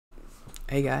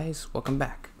Hey guys, welcome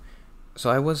back. So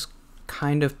I was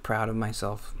kind of proud of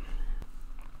myself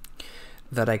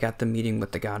that I got the meeting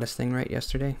with the goddess thing right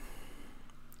yesterday.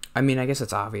 I mean, I guess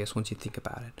it's obvious once you think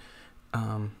about it.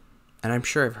 And I'm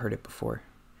sure I've heard it before,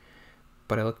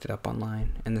 but I looked it up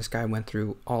online, and this guy went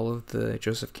through all of the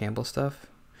Joseph Campbell stuff,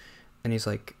 and he's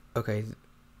like, okay,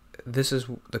 this is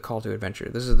the call to adventure.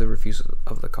 This is the refusal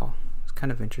of the call. It's kind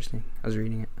of interesting. I was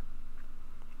reading it.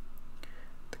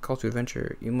 The call to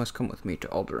adventure, you must come with me to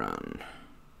Alderaan.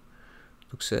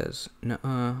 Luke says,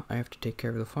 nuh-uh, I have to take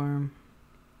care of the farm.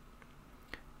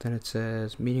 Then it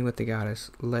says, meeting with the goddess.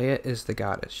 Leia is the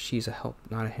goddess. She's a help,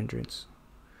 not a hindrance.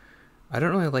 I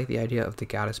don't really like the idea of the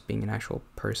goddess being an actual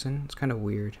person. It's kind of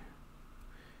weird.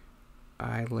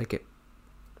 I like it.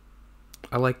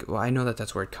 Well, I know that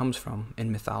that's where it comes from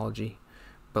in mythology,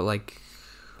 but like,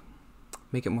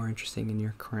 make it more interesting in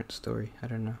your current story. I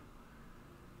don't know.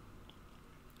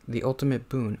 The ultimate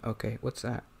boon. Okay, what's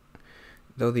that?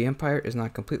 Though the Empire is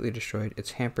not completely destroyed,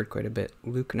 it's hampered quite a bit.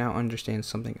 Luke now understands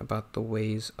something about the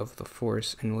ways of the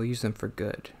Force and will use them for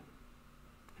good.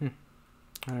 I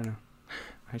don't know.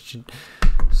 I should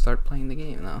start playing the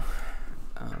game, though.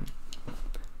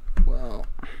 Well...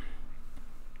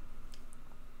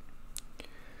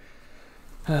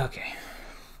 Okay.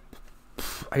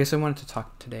 I guess I wanted to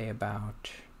talk today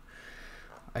about...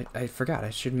 I forgot. I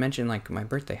should mention, like, my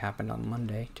birthday happened on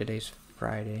Monday. Today's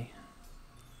Friday.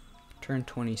 Turned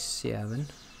 27.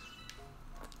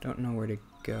 Don't know where to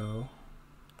go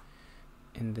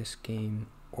in this game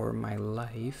or my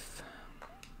life.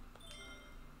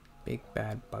 Big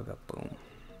bad bugaboo.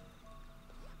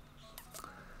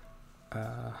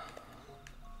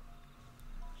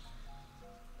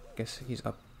 Guess he's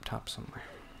up top somewhere.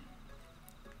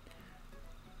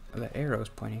 That arrow's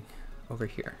pointing over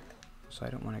here, so I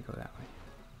don't want to go that way.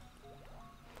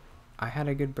 I had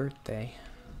a good birthday.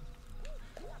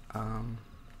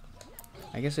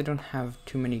 I guess I don't have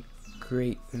too many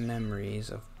great memories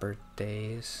of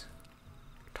birthdays.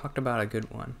 Talked about a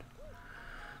good one.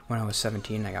 When I was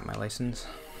 17, I got my license.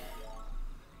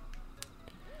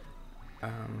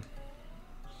 And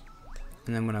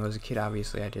then when I was a kid,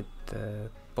 obviously, I did the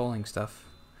bowling stuff.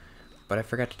 But I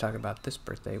forgot to talk about this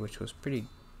birthday, which was pretty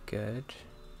good.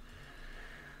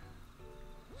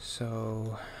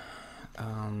 So,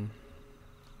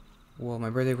 well, my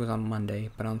birthday was on Monday,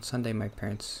 but on Sunday, I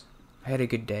had a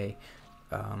good day.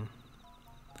 I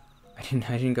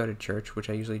didn't go to church, which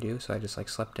I usually do, so I just like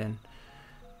slept in,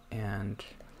 and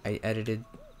I edited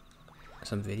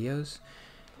some videos,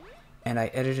 and I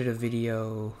edited a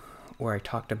video where I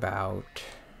talked about,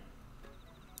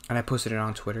 and I posted it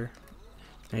on Twitter,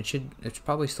 and it's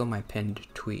probably still my pinned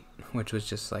tweet, which was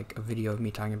just like a video of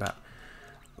me talking about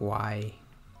why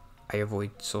I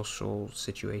avoid social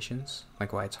situations,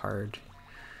 like why it's hard,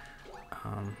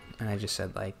 and I just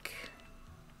said like,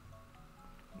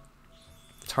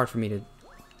 it's hard for me to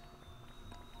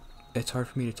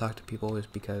talk to people is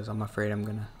because I'm afraid I'm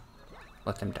gonna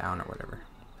let them down or whatever.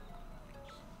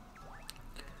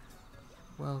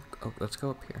 Well, let's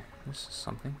go up here. This is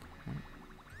something.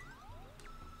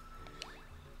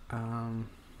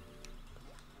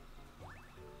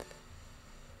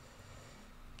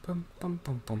 Bum bum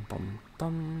bum bum bum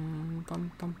bum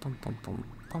bum bum bum bum bum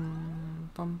bum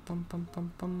bum bum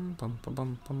bum bum bum bum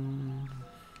bum bum.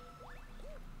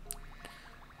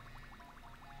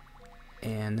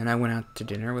 And then I went out to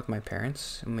dinner with my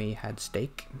parents, and we had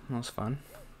steak. It was fun.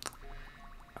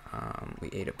 We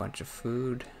ate a bunch of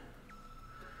food.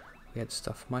 We had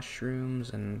stuffed mushrooms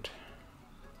and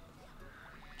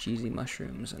cheesy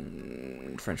mushrooms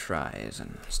and French fries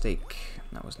and steak.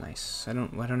 That was nice. I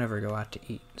don't ever go out to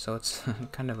eat, so it's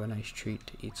kind of a nice treat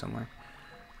to eat somewhere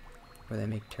where they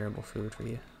make terrible food for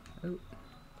you. Oh.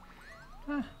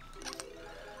 Ah.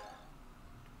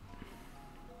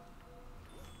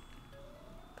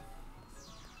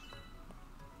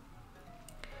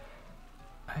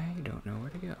 I don't know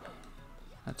where to go.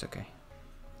 That's okay.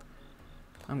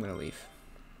 I'm gonna leave.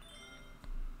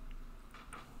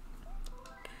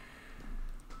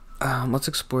 Let's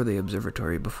explore the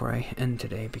observatory before I end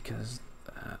today, because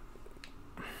I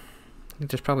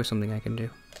think there's probably something I can do.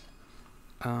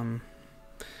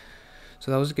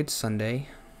 So that was a good Sunday,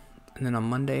 and then on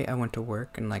Monday I went to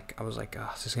work, and like I was like, oh,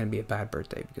 this is gonna be a bad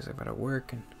birthday because I've got to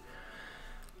work,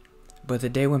 but the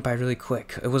day went by really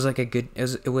quick. It was like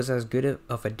it was as good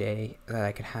of a day that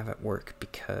I could have at work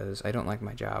because I don't like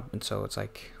my job, and so it's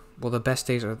like, well, the best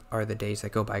days are the days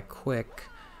that go by quick.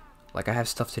 Like, I have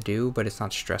stuff to do, but it's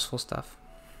not stressful stuff.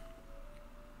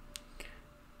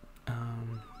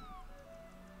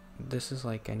 This is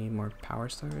like, I need more power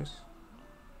stars.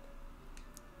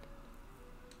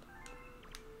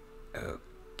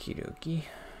 Okie dokie.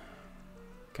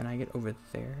 Can I get over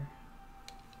there?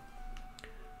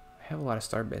 I have a lot of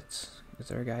star bits. Is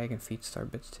there a guy I can feed star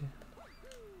bits to?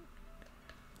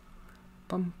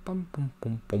 Bum bum bum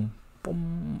bum bum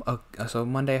bum. So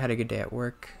Monday I had a good day at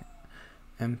work,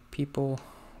 and people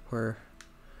were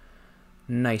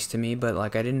nice to me, but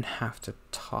like I didn't have to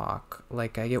talk.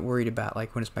 Like I get worried about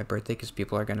like when it's my birthday, because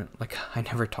people are gonna, like, I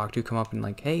never talk to, come up and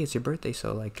like, hey, it's your birthday,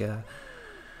 so like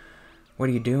what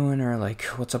are you doing, or like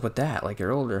what's up with that, like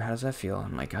you're older, how does that feel?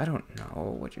 I'm like, I don't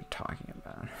know what you're talking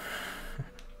about.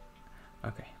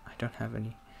 Okay, I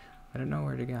don't know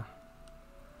where to go.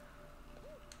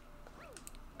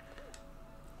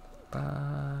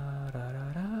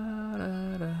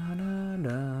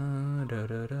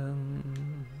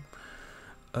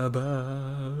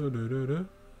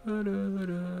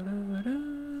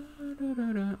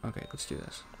 Okay, let's do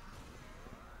this.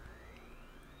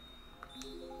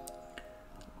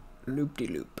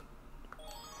 Loop-de-loop.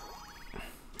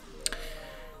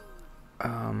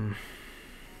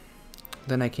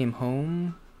 Then I came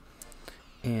home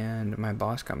and my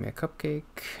boss got me a cupcake.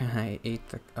 I ate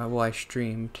the well, I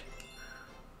streamed,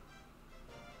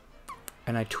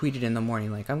 and I tweeted in the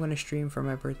morning like, I'm gonna stream for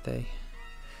my birthday,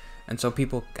 and so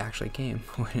people actually came.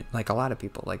 Like a lot of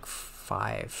people, like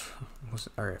 4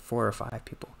 or 5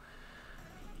 people,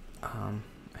 and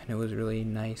it was really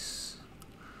nice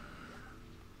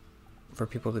for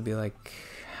people to be like,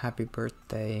 happy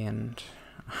birthday, and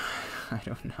I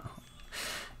don't know,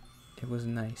 it was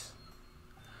nice.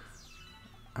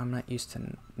 I'm not used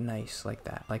to nice like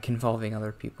that, like involving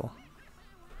other people.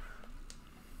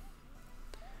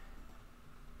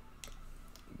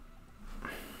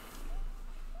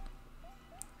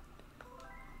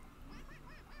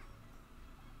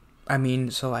 I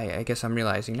mean, so I guess I'm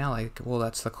realizing now, like, well,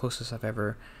 that's the closest I've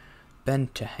ever been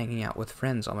to hanging out with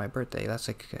friends on my birthday. That's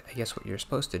like, I guess, what you're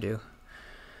supposed to do.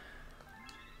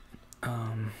 What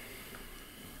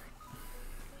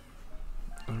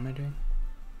am I doing?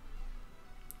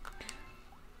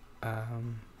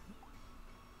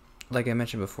 Like I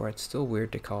mentioned before, it's still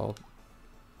weird to call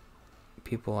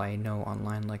people I know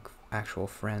online like actual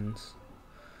friends.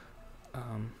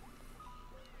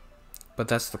 But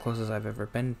that's the closest I've ever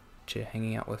been to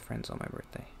hanging out with friends on my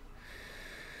birthday.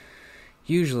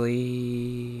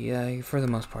 Usually, for the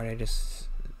most part, I just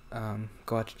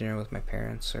go out to dinner with my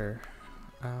parents, or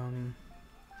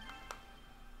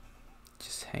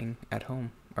just hang at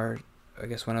home. Or I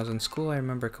guess when I was in school, I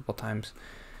remember a couple times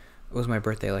it was my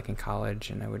birthday, like in college,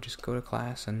 and I would just go to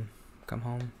class and come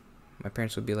home. My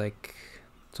parents would be like,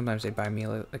 sometimes they'd buy me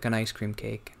like an ice cream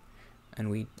cake, and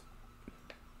we'd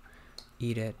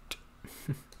eat it.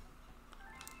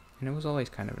 And it was always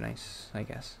kind of nice, I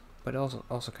guess, but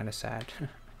also kind of sad.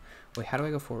 Wait, how do I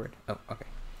go forward? Oh, okay,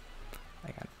 I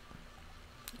got it.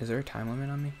 Is there a time limit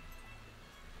on me?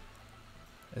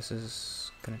 This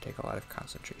is gonna take a lot of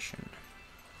concentration.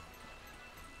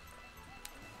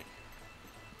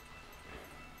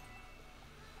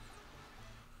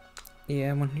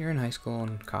 Yeah, when you're in high school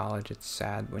and college, it's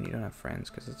sad when you don't have friends,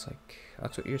 because it's like,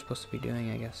 that's what you're supposed to be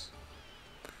doing, I guess.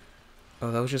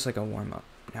 Oh, that was just like a warm-up.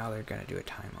 Now they're gonna do a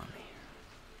time on me.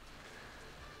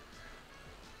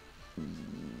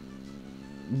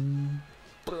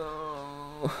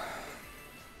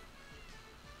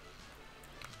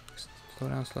 Slow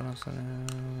down, slow down, slow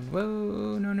down.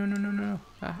 Whoa, no, no, no, no, no.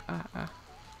 Ah.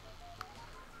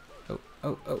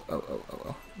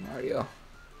 Oh, Mario.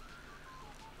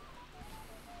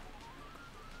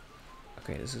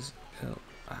 Okay, this is,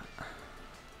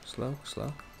 slow.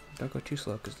 Don't go too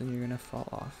slow, because then you're gonna fall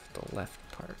off the left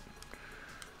part.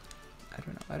 I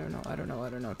don't know. Don't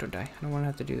die. I don't want to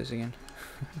have to do this again.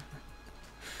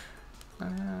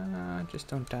 Just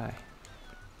don't die.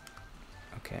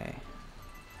 Okay.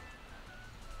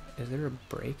 Is there a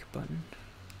brake button?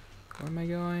 Where am I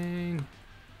going?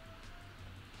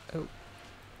 Oh.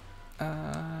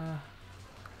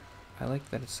 I like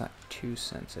that it's not too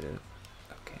sensitive.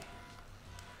 Okay.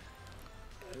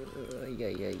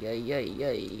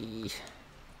 Yay.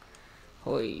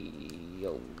 Hoi,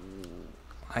 yo.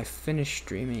 I finished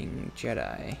streaming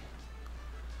Jedi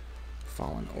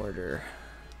Fallen Order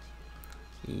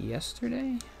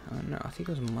yesterday? Oh no, I think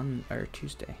it was Monday or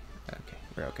Tuesday. Okay,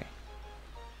 we're okay.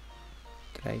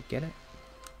 Did I get it?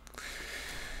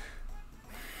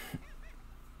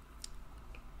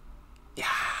 Yeah.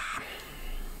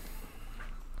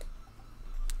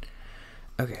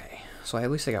 Okay, so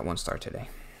at least I got 1 star today.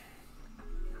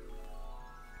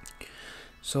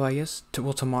 So I guess,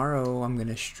 well, tomorrow I'm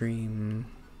gonna stream.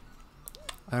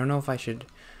 I don't know if I should.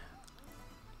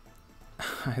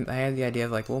 I had the idea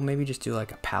of like, well, maybe just do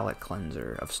like a palette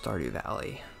cleanser of Stardew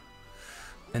Valley,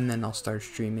 and then I'll start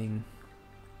streaming.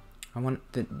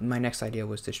 My next idea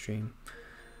was to stream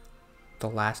The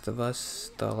Last of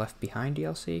Us, the Left Behind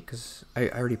DLC, because I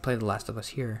already played The Last of Us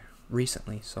here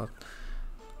recently, so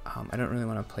I don't really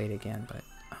want to play it again, but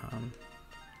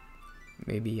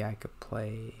maybe I could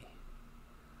play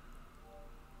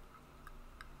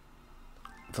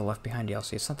the Left Behind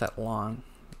DLC. It's not that long.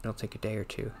 It'll take a day or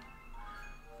two.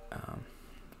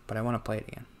 But I want to play it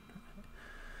again.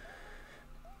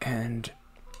 And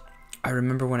I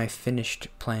remember when I finished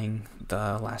playing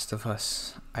The Last of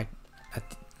Us,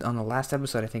 on the last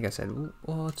episode, I think I said,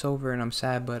 well, it's over and I'm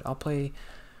sad, but I'll play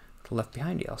the Left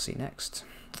Behind DLC next.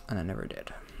 And I never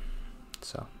did.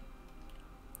 So.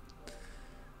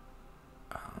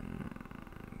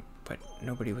 But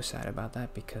nobody was sad about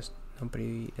that because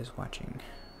nobody is watching.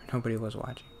 Nobody was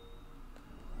watching.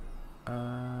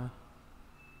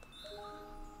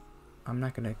 I'm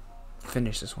not gonna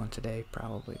finish this one today,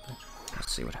 probably, but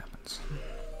let's see what happens.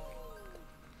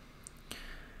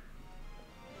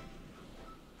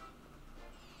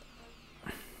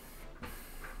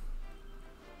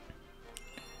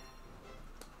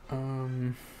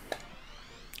 I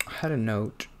had a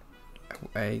note.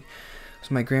 It was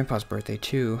my grandpa's birthday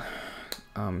too.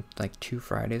 Like 2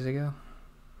 Fridays ago.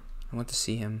 I went to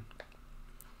see him.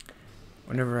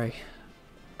 Whenever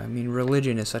I mean,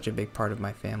 religion is such a big part of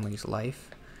my family's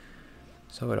life,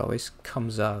 so it always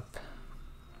comes up.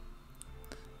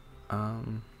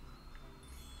 And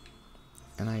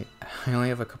I only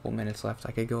have a couple minutes left.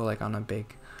 I could go like on a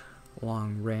big,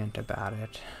 long rant about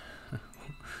it.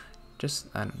 Just,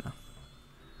 I don't know.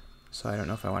 So I don't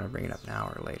know if I want to bring it up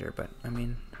now or later, but I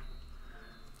mean,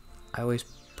 I always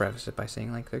preface it by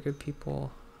saying like they're good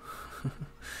people.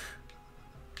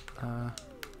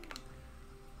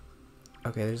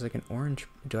 Okay, there's like an orange.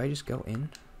 Do I just go in?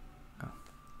 Oh.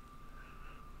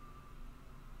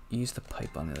 Use the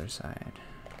pipe on the other side.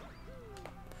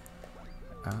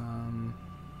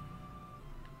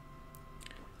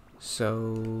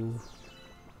 So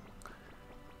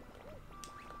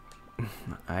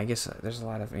I guess there's a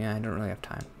lot of, yeah, I don't really have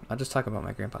time. I'll just talk about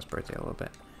my grandpa's birthday a little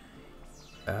bit.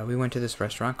 We went to this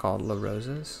restaurant called La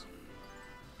Rosa's.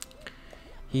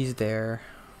 He's there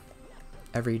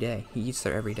every day. He eats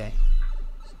there every day.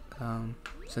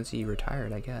 Since he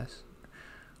retired, I guess.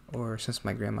 Or since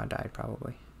my grandma died,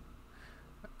 probably.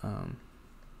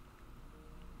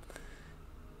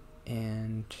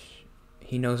 And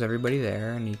he knows everybody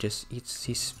there, and he just eats.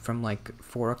 He's from like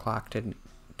 4 o'clock to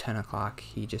 10 o'clock.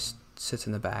 He just sits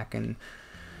in the back and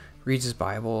reads his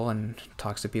Bible and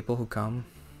talks to people who come.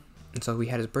 And so we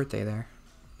had his birthday there.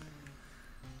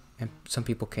 And some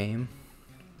people came.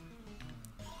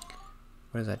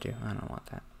 What does that do? I don't want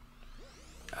that.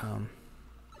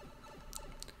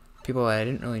 People that I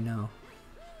didn't really know.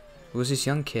 It was this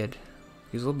young kid.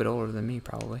 He was a little bit older than me,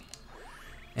 probably.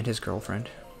 And his girlfriend.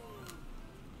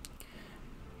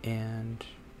 And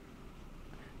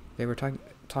they were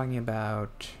talking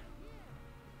about...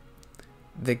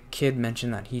 The kid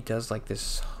mentioned that he does like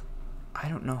this... I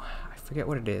don't know. I forget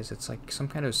what it is. It's like some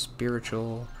kind of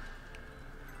spiritual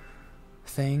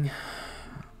thing.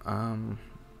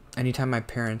 Anytime my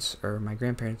parents or my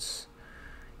grandparents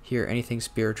hear anything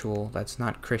spiritual that's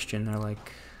not Christian, they're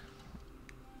like,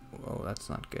 whoa, that's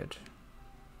not good.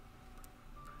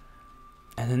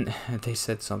 And then they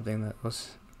said something that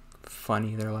was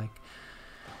funny. They're like,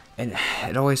 and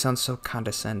it always sounds so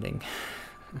condescending.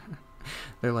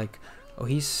 They're like, oh,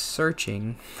 he's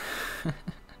searching.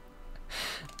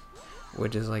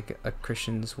 Which is like a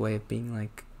Christian's way of being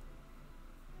like,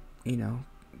 you know,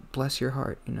 bless your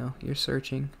heart, you know, you're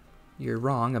searching. You're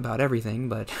wrong about everything,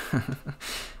 but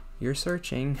you're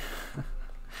searching.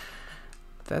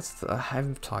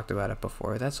 I've talked about it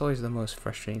before. That's always the most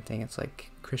frustrating thing. It's like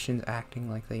Christians acting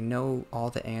like they know all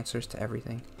the answers to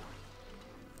everything.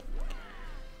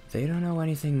 They don't know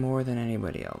anything more than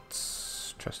anybody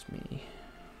else. Trust me.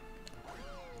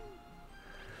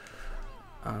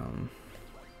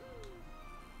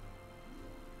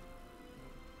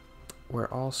 We're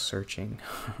all searching.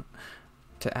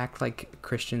 To act like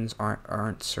Christians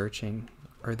aren't searching,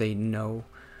 or they know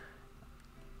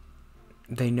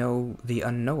the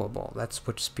unknowable. That's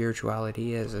what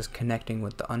spirituality is connecting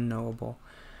with the unknowable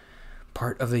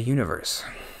part of the universe.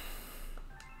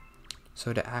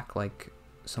 So to act like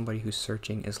somebody who's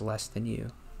searching is less than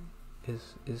you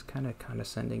is kind of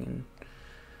condescending, and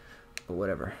but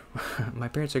whatever. My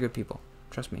parents are good people,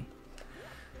 trust me.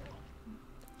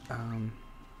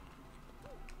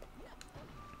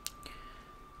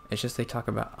 It's just they talk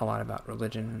a lot about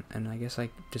religion, and I guess I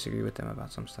disagree with them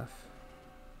about some stuff.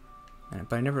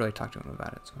 but I never really talked to him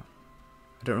about it, so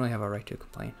I don't really have a right to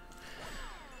complain.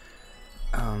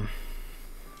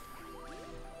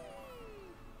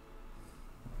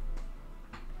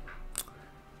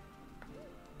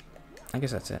 I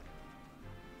guess that's it.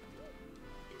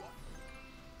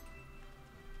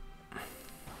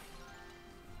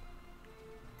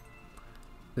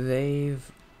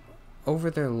 Over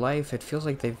their life, it feels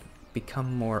like they've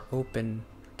become more open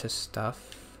to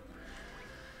stuff.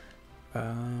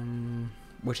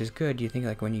 Which is good. You think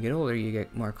like when you get older, you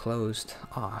get more closed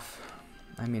off.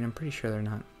 I mean, I'm pretty sure they're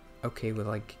not okay with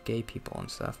like gay people and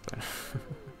stuff, but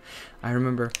I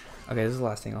remember, okay, this is the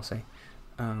last thing I'll say.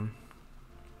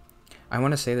 I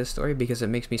want to say this story because it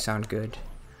makes me sound good.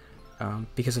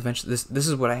 Because eventually, this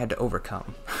is what I had to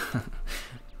overcome.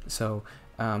 So,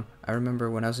 I remember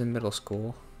when I was in middle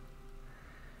school,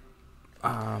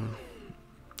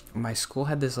 my school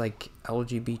had this like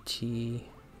LGBT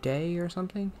day or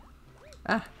something.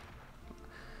 Okay,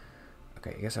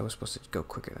 I guess I was supposed to go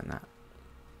quicker than that.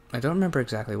 I don't remember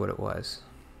exactly what it was.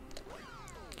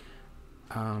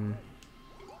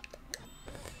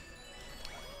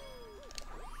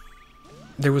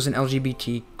 There was an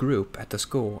LGBT group at the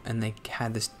school, and they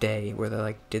had this day where they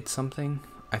like did something.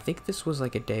 I think this was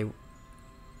like a day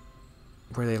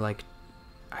where they like,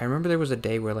 I remember there was a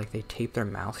day where like they taped their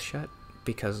mouth shut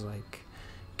because like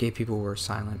gay people were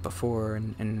silent before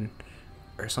and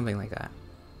or something like that.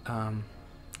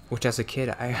 Which as a kid,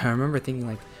 I remember thinking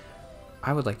like,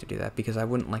 I would like to do that because I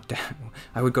wouldn't like to,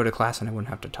 I would go to class and I wouldn't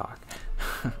have to talk.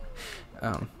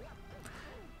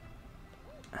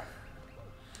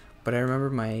 But I remember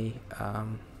my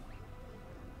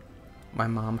my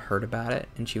mom heard about it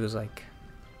and she was like,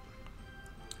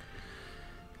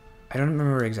 I don't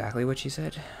remember exactly what she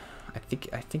said. I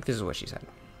think this is what she said.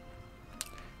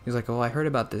 He was like, well, I heard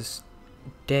about this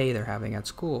day they're having at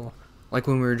school, like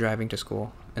when we were driving to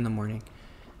school in the morning.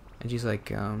 And she's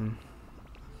like,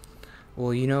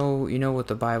 well, you know what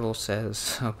the Bible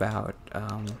says about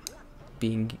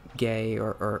being gay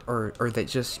or that,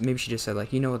 just maybe she just said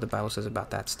like, you know what the Bible says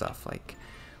about that stuff, like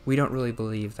we don't really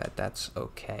believe that that's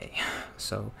okay.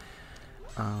 So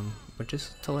but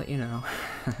just to let you know,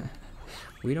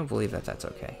 we don't believe that that's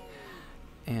okay.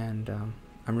 And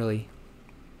I'm really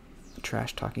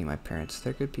trash talking my parents.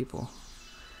 They're good people.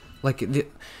 Like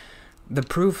the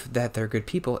proof that they're good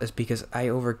people is because I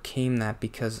overcame that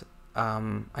because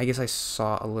I guess I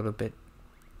saw a little bit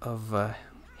of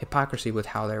hypocrisy with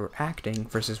how they were acting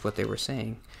versus what they were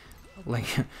saying, like,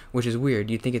 which is weird.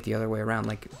 You'd think it the other way around.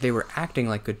 Like they were acting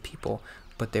like good people,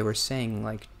 but they were saying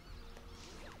like,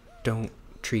 don't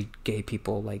treat gay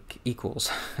people like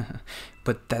equals.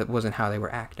 But that wasn't how they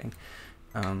were acting.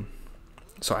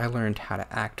 So I learned how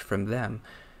to act from them,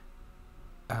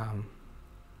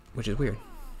 which is weird.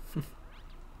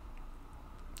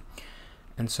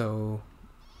 And so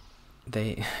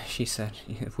she said,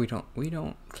 we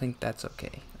don't think that's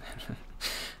okay.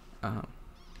 And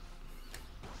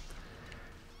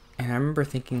I remember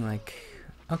thinking like,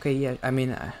 okay, yeah, I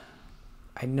mean,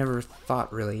 I never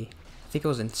thought really, I think it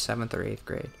was in 7th or 8th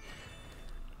grade.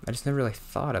 I just never really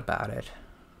thought about it.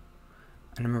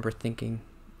 And I remember thinking,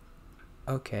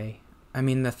 okay, I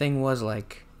mean, the thing was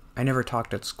like, I never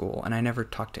talked at school and I never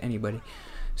talked to anybody.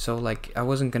 So like, I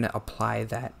wasn't going to apply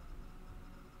that,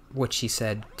 what she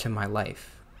said, to my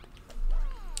life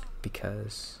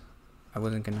because I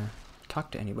wasn't gonna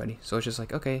talk to anybody. So it's just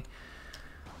like, okay,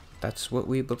 that's what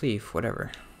we believe,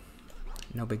 whatever,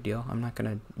 no big deal. I'm not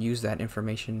gonna use that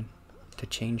information to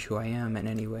change who I am in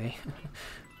any way.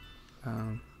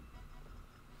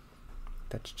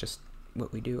 That's just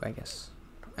what we do, I guess.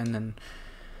 And then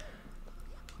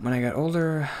when I got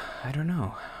older, I don't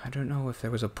know if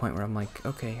there was a point where I'm like,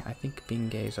 okay, I think being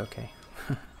gay is okay.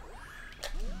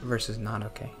 Versus not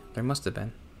okay. There must have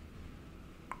been.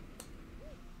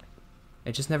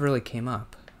 It just never really came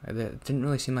up. It didn't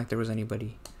really seem like there was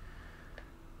anybody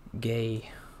gay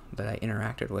that I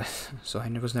interacted with. So I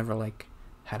was never like,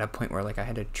 had a point where like I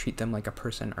had to treat them like a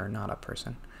person or not a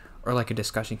person. Or like a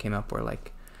discussion came up where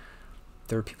like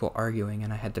there were people arguing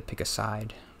and I had to pick a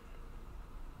side.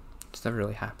 It's never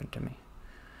really happened to me.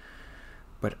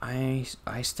 But I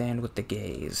stand with the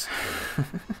gays.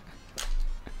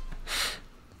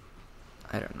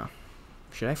 I don't know.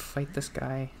 Should I fight this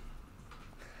guy?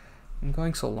 I'm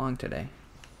going so long today.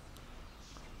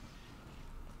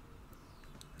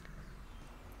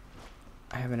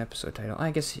 I have an episode title.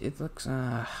 I guess it looks,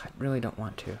 I really don't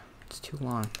want to. It's too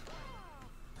long.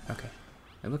 Okay.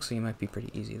 It looks like it might be pretty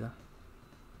easy though.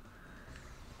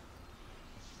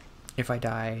 If I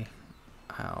die,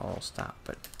 I'll stop,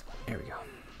 but there we go.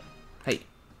 Hey.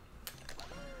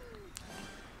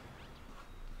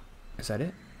 Is that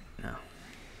it? No.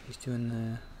 He's doing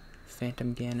the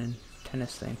Phantom Ganon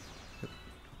tennis thing.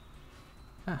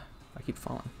 Ah, I keep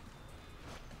falling.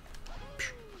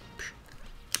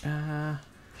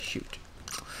 Shoot.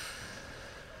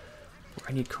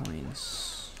 I need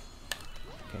coins.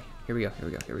 Okay, here we go, here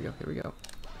we go, here we go, here we go.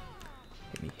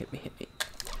 Hit me, hit me, hit me.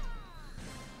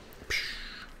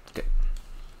 Good.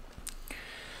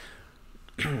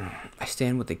 I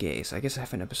stand with the gays. I guess I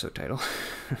have an episode title.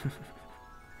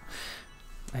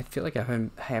 I feel like I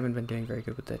haven't been doing very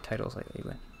good with the titles lately,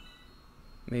 but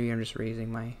maybe I'm just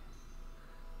raising my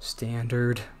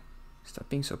standard. Stop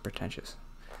being so pretentious.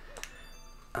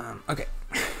 Okay.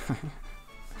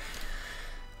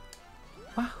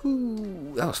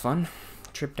 Wahoo! That was fun.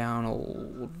 Trip down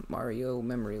old Mario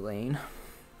memory lane.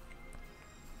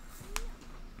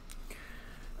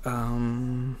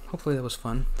 Hopefully that was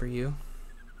fun for you.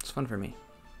 It's fun for me.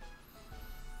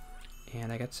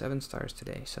 And I got 7 stars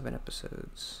today. 7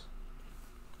 episodes.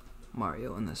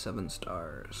 Mario and the 7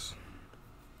 stars.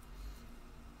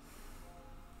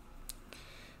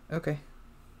 Okay.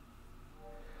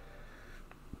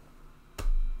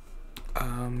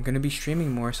 I'm gonna be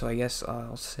streaming more, so I guess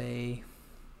I'll say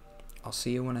I'll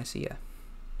see you when I see you,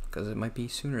 because it might be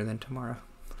sooner than tomorrow.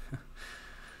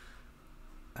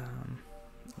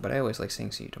 But I always like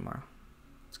saying see you tomorrow.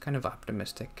 It's kind of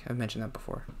optimistic. I've mentioned that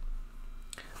before.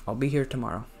 I'll be here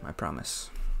tomorrow, I promise.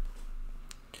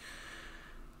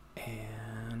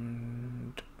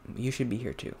 And you should be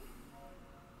here too.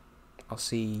 I'll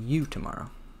see you tomorrow.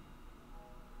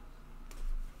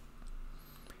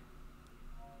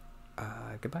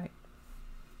 Goodbye.